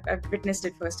said. I've witnessed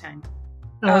it firsthand.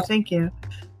 Oh, thank you.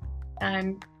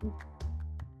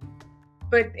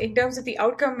 But in terms of the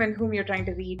outcome and whom you're trying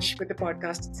to reach with the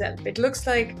podcast itself, it looks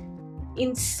like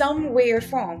in some way or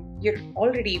form, you're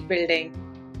already building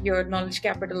your knowledge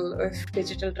capital of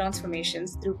digital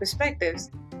transformations through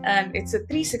perspectives. And it's a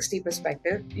 360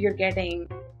 perspective. You're getting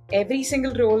every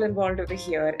single role involved over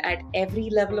here at every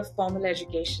level of formal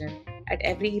education, at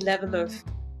every level of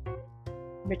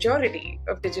maturity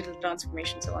of digital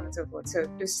transformation, so on and so forth. So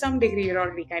to some degree, you're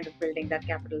already kind of building that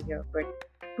capital here. But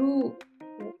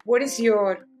what is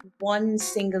your one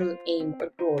single aim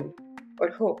or goal or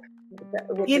hope?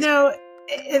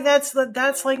 That's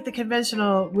like the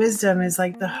conventional wisdom is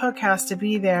like the hook has to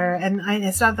be there. And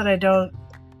it's not that I don't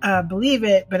believe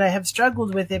it, but I have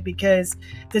struggled with it because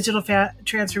digital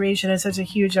transformation is such a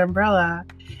huge umbrella.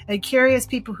 And curious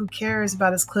people who care is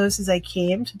about as close as I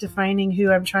came to defining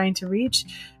who I'm trying to reach.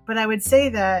 But I would say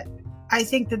that I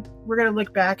think that we're going to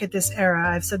look back at this era.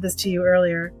 I've said this to you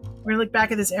earlier. We're going to look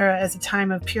back at this era as a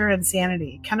time of pure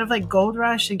insanity, kind of like Gold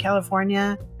Rush in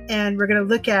California. And we're going to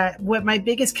look at what my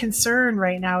biggest concern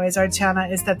right now is,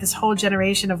 Archana, is that this whole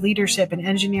generation of leadership in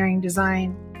engineering,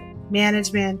 design,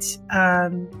 management,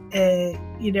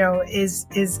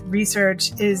 is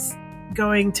research is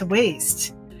going to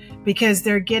waste because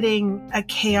they're getting a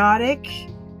chaotic,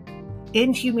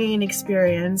 inhumane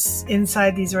experience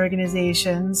inside these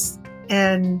organizations.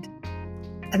 And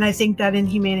I think that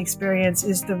inhumane experience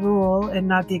is the rule and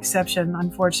not the exception,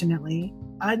 unfortunately.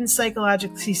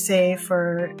 Unpsychologically safe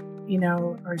or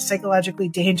psychologically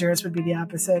dangerous would be the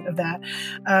opposite of that,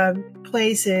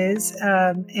 places,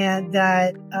 and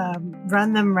that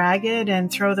run them ragged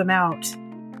and throw them out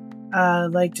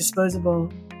like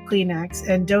disposable Kleenex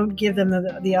and don't give them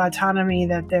the autonomy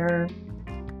that their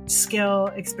skill,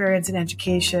 experience, and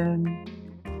education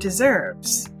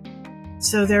deserves.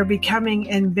 So they're becoming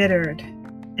embittered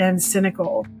and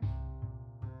cynical,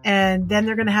 and then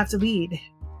they're going to have to lead.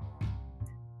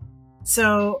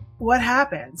 So what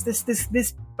happens?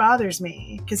 This bothers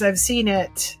me because I've seen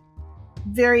it.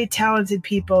 Very talented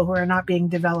people who are not being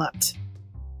developed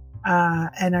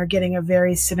and are getting a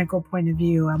very cynical point of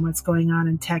view on what's going on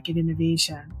in tech and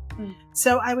innovation.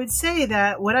 So I would say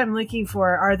that what I'm looking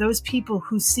for are those people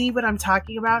who see what I'm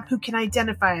talking about, who can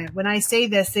identify it. When I say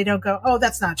this, they don't go, "Oh,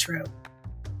 that's not true.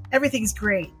 Everything's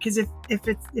great." Because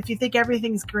if you think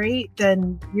everything's great,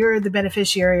 then you're the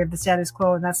beneficiary of the status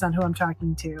quo, and that's not who I'm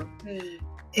talking to.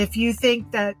 If you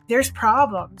think that there's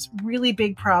problems, really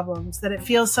big problems, that it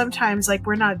feels sometimes like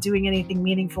we're not doing anything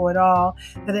meaningful at all,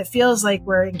 that it feels like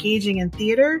we're engaging in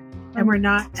theater and we're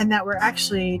not, and that we're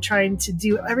actually trying to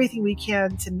do everything we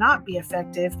can to not be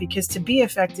effective, because to be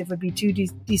effective would be too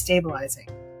destabilizing.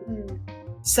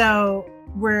 So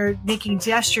we're making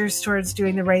gestures towards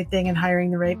doing the right thing and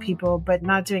hiring the right people, but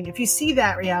not doing. If you see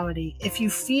that reality, if you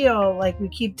feel like we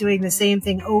keep doing the same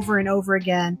thing over and over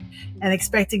again and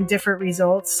expecting different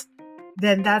results,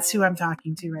 then that's who I'm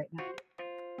talking to right now.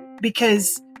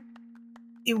 Because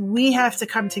we have to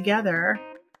come together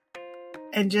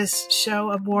and just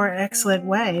show a more excellent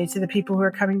way to the people who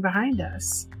are coming behind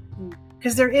us.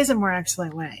 Because there is a more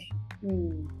excellent way.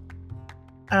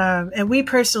 And we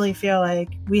personally feel like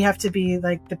we have to be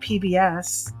like the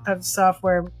PBS of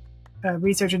software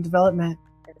research and development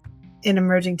in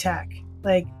emerging tech,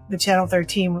 like the Channel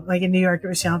 13, like in New York, it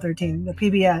was Channel 13, the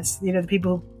PBS, the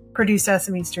people who produce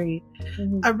Sesame Street,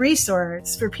 a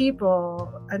resource for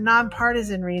people, a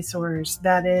nonpartisan resource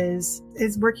that is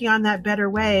working on that better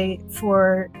way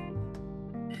for,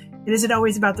 it isn't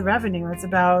always about the revenue. It's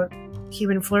about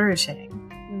human flourishing?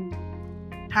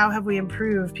 How have we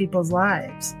improved people's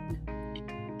lives?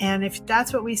 And if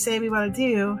that's what we say we want to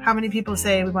do, how many people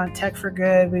say we want tech for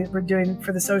good, we're doing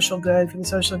for the social good,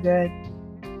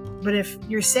 But if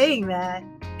you're saying that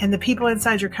and the people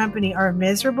inside your company are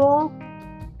miserable,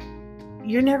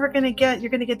 you're going to get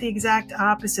the exact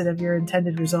opposite of your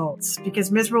intended results,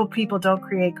 because miserable people don't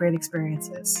create great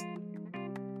experiences.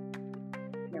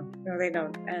 No, they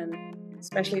don't. And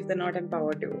especially if they're not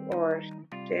empowered to, or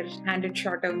they're handed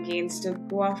short-term gains to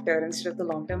go after instead of the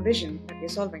long-term vision that you're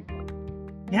solving for.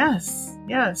 Yes.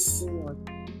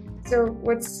 So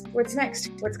what's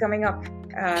next? What's coming up?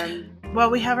 Well,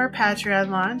 we have our Patreon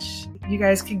launch. You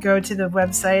guys can go to the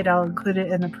website. I'll include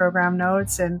it in the program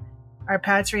notes. And our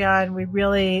Patreon, we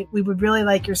would really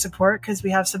like your support, because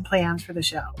we have some plans for the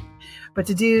show. But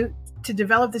to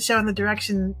develop the show in the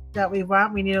direction that we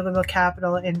want, we need a little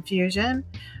capital infusion.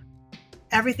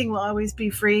 Everything will always be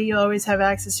free. You'll always have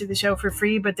access to the show for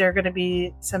free, but there are going to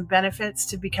be some benefits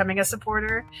to becoming a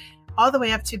supporter, all the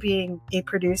way up to being a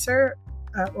producer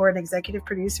or an executive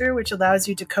producer, which allows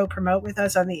you to co-promote with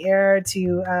us on the air,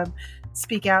 to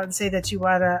speak out and say that you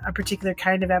want a particular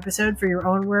kind of episode for your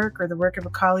own work or the work of a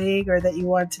colleague, or that you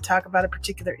want to talk about a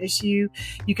particular issue.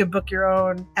 You can book your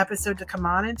own episode to come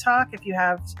on and talk if you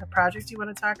have a project you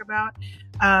want to talk about.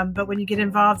 But when you get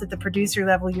involved at the producer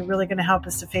level, you're really going to help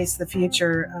us to face the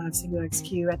future of Singular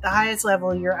XQ. At the highest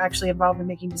level, you're actually involved in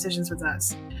making decisions with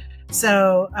us.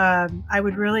 So I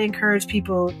would really encourage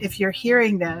people, if you're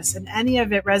hearing this and any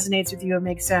of it resonates with you and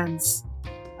makes sense,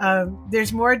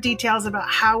 there's more details about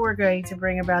how we're going to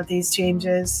bring about these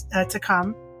changes to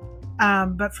come.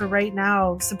 But for right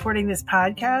now, supporting this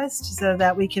podcast so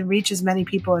that we can reach as many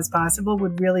people as possible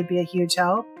would really be a huge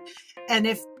help. And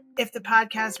if the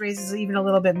podcast raises even a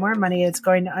little bit more money, it's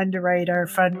going to underwrite our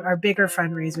bigger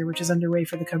fundraiser, which is underway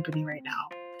for the company right now.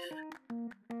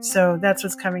 So that's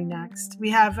what's coming next. We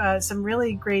have some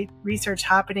really great research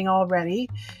happening already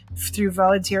through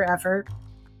volunteer effort.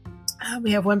 We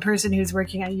have one person who's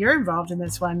working on, you're involved in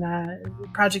this one,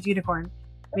 Project Unicorn.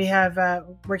 We have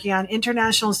working on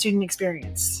international student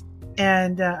experience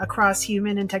and across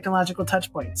human and technological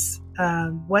touchpoints.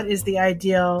 What is the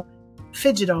ideal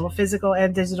physical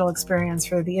and digital experience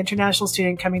for the international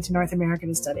student coming to North America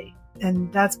to study?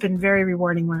 And that's been very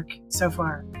rewarding work so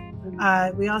far.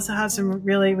 We also have some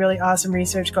really, really awesome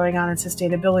research going on in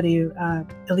sustainability.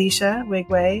 Alicia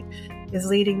Wigway is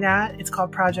leading that. It's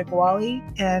called Project Wally,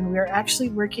 and we're actually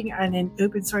working on an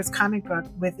open source comic book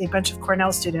with a bunch of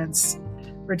Cornell students.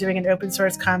 We're doing an open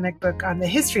source comic book on the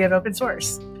history of open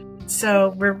source. So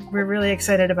we're really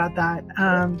excited about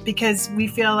that because we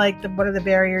feel like one of the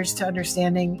barriers to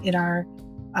understanding in our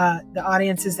the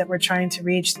audiences that we're trying to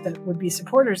reach that would be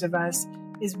supporters of us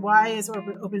is, why is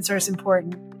open source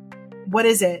important? What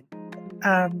is it?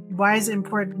 Why is it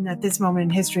important at this moment in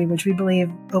history, which we believe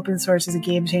open source is a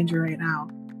game changer right now?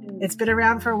 It's been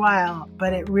around for a while,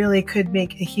 but it really could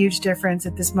make a huge difference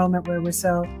at this moment where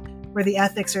where the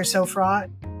ethics are so fraught.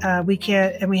 We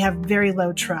have very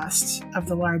low trust of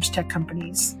the large tech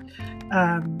companies.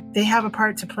 They have a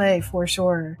part to play for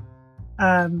sure.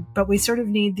 But we sort of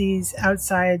need these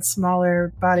outside,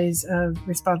 smaller bodies of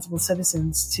responsible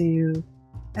citizens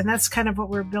and that's kind of what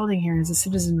we're building here as a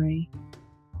citizenry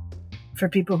for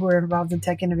people who are involved in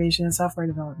tech innovation and software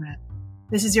development.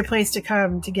 This is your place to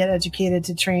come to get educated,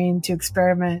 to train, to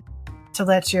experiment, to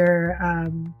let your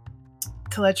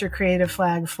creative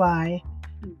flag fly,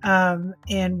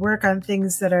 and work on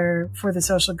things that are for the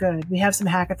social good. We have some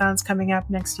hackathons coming up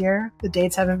next year. The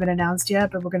dates haven't been announced yet,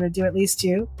 but we're going to do at least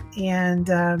 2. And,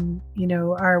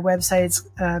 our website's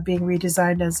being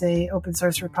redesigned as a open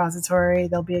source repository.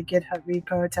 There'll be a GitHub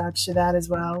repo attached to that as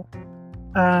well.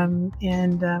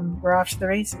 We're off to the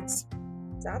races.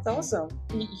 That's awesome.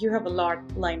 You have a lot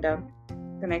lined up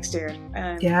the next year.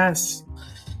 Yes.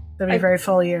 It'll be a very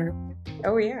full year.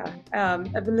 Oh, yeah.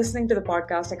 I've been listening to the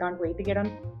podcast. I can't wait to get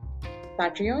on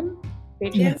Patreon.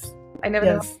 Yes. I never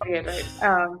know how to say it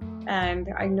right. And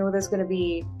I know there's going to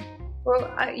be...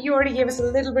 Well, you already gave us a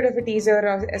little bit of a teaser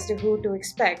as to who to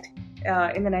expect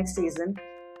in the next season.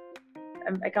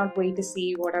 I can't wait to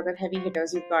see what other heavy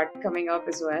hitters you've got coming up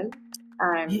as well.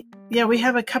 Yeah, we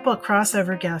have a couple of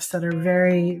crossover guests that are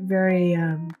very, very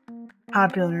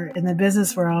popular in the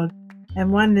business world.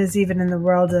 And one is even in the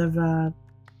world of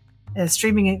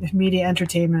streaming media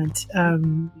entertainment.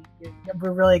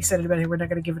 We're really excited about it. We're not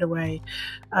going to give it away.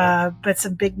 But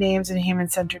some big names in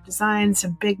human-centered design,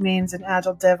 some big names in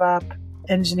agile DevOps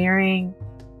engineering.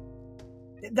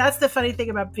 That's the funny thing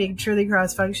about being truly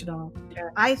cross-functional. Yeah.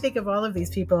 I think of all of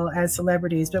these people as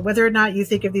celebrities, but whether or not you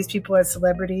think of these people as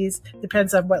celebrities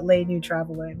depends on what lane you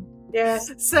travel in. Yeah.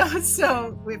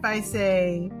 So if I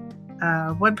say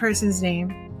one person's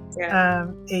name,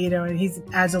 and he's an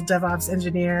agile DevOps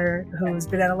engineer who's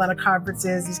been at a lot of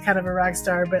conferences. He's kind of a rock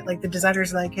star, but like the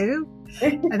designers are like, who?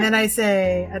 And then I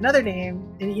say another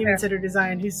name in human-centered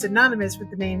design who's synonymous with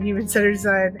the name human-centered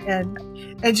design,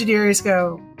 and engineers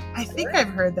go, I think I've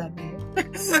heard that name.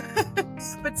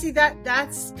 But see,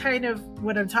 that's kind of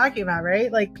what I'm talking about,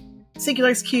 right? Like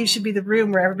Singular XQ should be the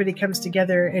room where everybody comes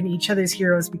together and each other's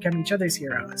heroes become each other's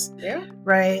heroes. Yeah.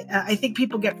 Right? I think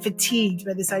people get fatigued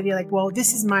by this idea like, well,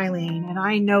 this is my lane and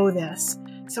I know this.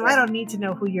 So I don't need to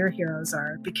know who your heroes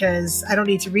are because I don't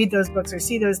need to read those books or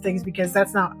see those things because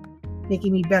that's not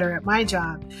making me better at my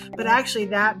job. But actually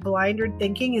that blinded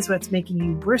thinking is what's making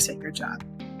you worse at your job.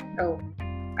 Oh,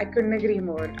 I couldn't agree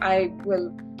more. I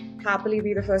will happily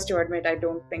be the first to admit I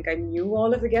don't think I knew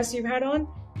all of the guests you've had on.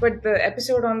 But the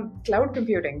episode on cloud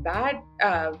computing, that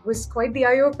was quite the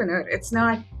eye-opener. It's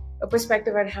not a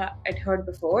perspective I'd heard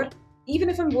before. Even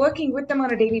if I'm working with them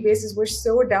on a daily basis, we're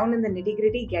so down in the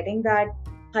nitty-gritty, getting that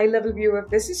high-level view of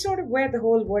this is sort of where the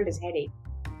whole world is heading,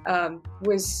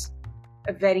 was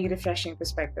a very refreshing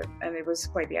perspective, and it was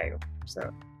quite the eye-opener.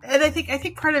 So. And I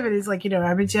think part of it is like,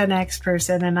 I'm a Gen X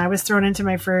person, and I was thrown into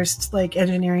my first like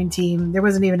engineering team. There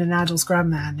wasn't even an Agile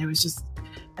Scrum then. It was just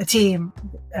a team.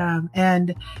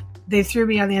 And they threw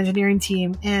me on the engineering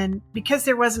team. And because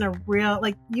there wasn't a real,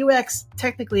 like UX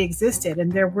technically existed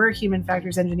and there were human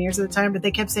factors engineers at the time, but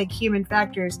they kept saying human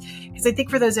factors. Because I think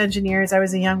for those engineers, I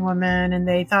was a young woman and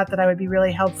they thought that I would be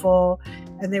really helpful.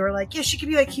 And they were like, yeah, she could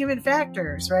be like human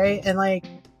factors, right? And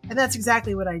that's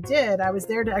exactly what I did. I was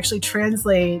there to actually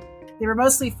translate. They were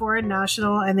mostly foreign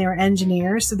national and they were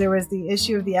engineers. So there was the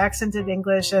issue of the accented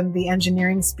English and the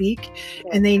engineering speak.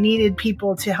 And they needed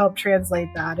people to help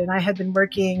translate that. And I had been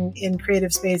working in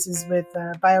creative spaces with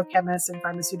biochemists and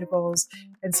pharmaceuticals.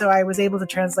 And so I was able to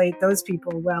translate those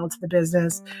people well to the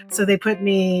business. So they put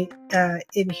me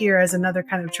in here as another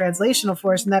kind of translational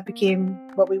force. And that became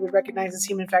what we would recognize as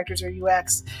human factors or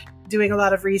UX, doing a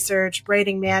lot of research,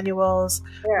 writing manuals,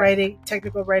 writing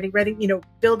technical writing,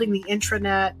 building the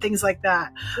intranet, things like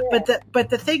that. Yeah. But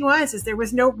the thing is there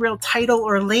was no real title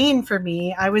or lane for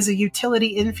me. I was a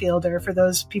utility infielder for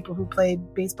those people who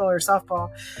played baseball or softball,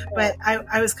 but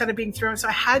I was kind of being thrown. So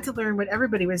I had to learn what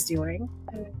everybody was doing.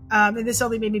 And this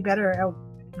only made me better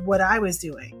at what I was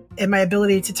doing and my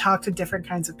ability to talk to different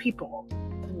kinds of people.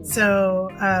 So,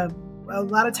 a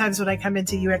lot of times when I come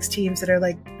into UX teams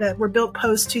that were built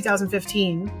post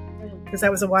 2015, because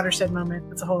that was a watershed moment.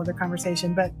 That's a whole other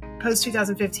conversation. But post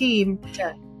 2015,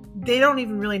 they don't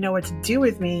even really know what to do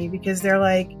with me because they're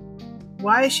like,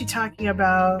 why is she talking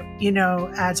about,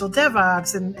 Agile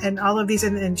DevOps and all of these?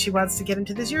 And she wants to get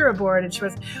into the Zero board.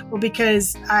 And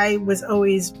because I was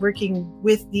always working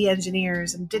with the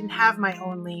engineers and didn't have my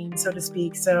own lane, so to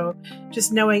speak. So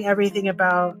just knowing everything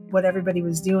about what everybody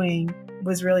was doing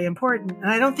was really important.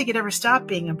 And I don't think it ever stopped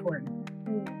being important.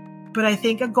 But I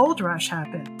think a gold rush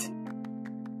happened.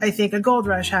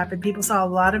 People saw a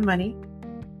lot of money.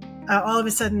 All of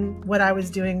a sudden, what I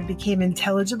was doing became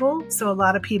intelligible. So a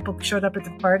lot of people showed up at the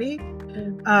party.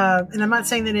 And I'm not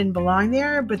saying they didn't belong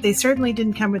there, but they certainly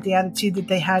didn't come with the attitude that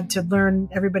they had to learn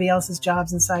everybody else's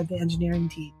jobs inside the engineering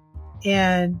team.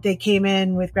 And they came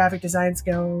in with graphic design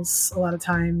skills a lot of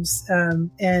times.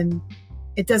 And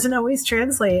it doesn't always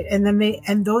translate.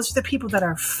 And those are the people that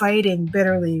are fighting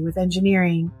bitterly with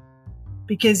engineering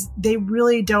because they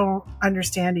really don't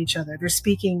understand each other. They're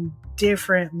speaking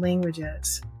different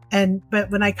languages.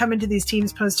 But when I come into these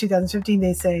teams post 2015,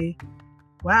 they say,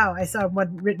 wow, I saw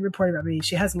one written report about me.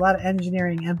 She has a lot of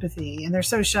engineering empathy. And they're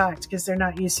so shocked because they're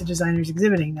not used to designers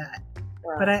exhibiting that.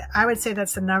 Wow. But I would say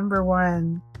that's the number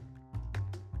one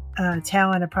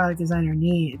talent a product designer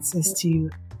needs is to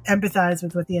empathize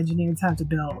with what the engineers have to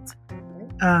build.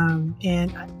 And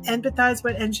empathize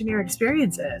what engineer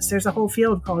experience is. There's a whole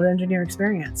field called engineer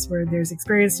experience where there's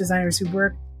experienced designers who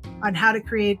work on how to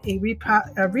create a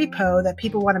repo that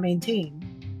people want to maintain.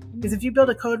 Because if you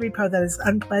build a code repo that is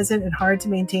unpleasant and hard to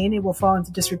maintain, it will fall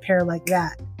into disrepair like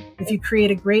that. If you create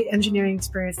a great engineering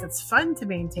experience that's fun to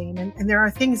maintain, and there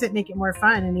are things that make it more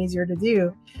fun and easier to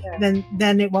do,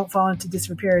 then it won't fall into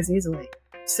disrepair as easily.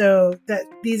 So that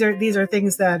these are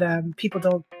things that people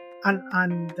don't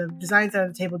on the design side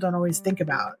of the table don't always think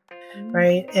about,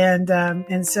 right?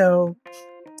 And so.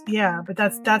 Yeah, but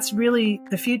that's really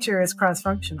the future is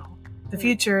cross-functional. The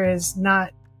future is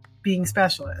not being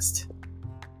specialist.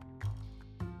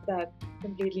 That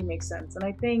completely makes sense. And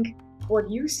I think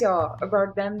what you saw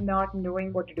about them not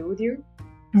knowing what to do with you,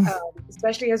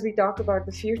 especially as we talk about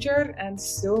the future and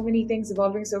so many things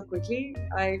evolving so quickly,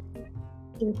 I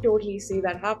can totally see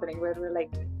that happening where we're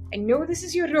like, I know this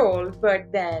is your role,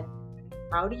 but then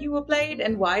how do you apply it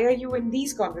and why are you in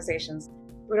these conversations?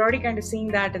 We're already kind of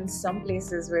seeing that in some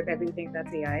places with everything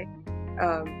that's AI.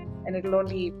 And it'll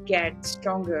only get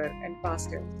stronger and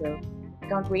faster. So I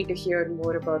can't wait to hear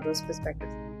more about those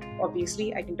perspectives.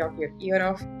 Obviously, I can talk your ear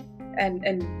off, and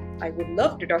I would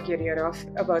love to talk your ear off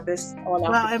about this all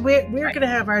Well, and we're going to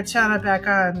have Archana back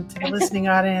on to the listening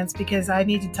audience, because I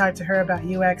need to talk to her about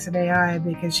UX and AI,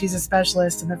 because she's a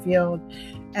specialist in the field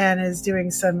and is doing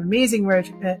some amazing work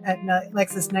at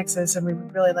LexisNexis, and we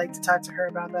would really like to talk to her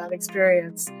about that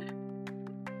experience.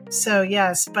 So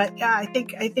yes, but yeah, I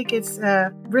think it's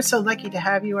we're so lucky to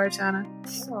have you, Archana.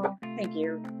 Oh, thank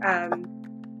you.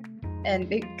 And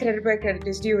credit where credit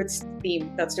is due, it's the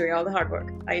team that's doing all the hard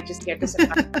work. I just get to sit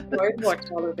back and watch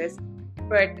all of this.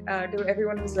 But to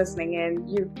everyone who's listening in,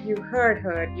 you heard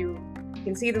her. You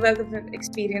can see the wealth of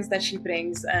experience that she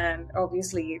brings, and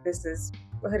obviously this is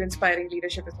her inspiring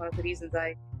leadership is one of the reasons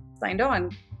I signed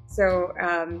on. So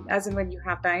as and when you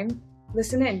have time,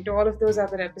 listen in to all of those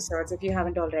other episodes if you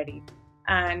haven't already,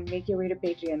 and make your way to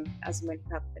Patreon as and when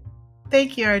you have it.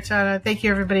 Thank you, Archana. Thank you,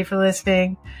 everybody, for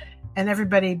listening. And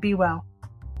everybody, be well.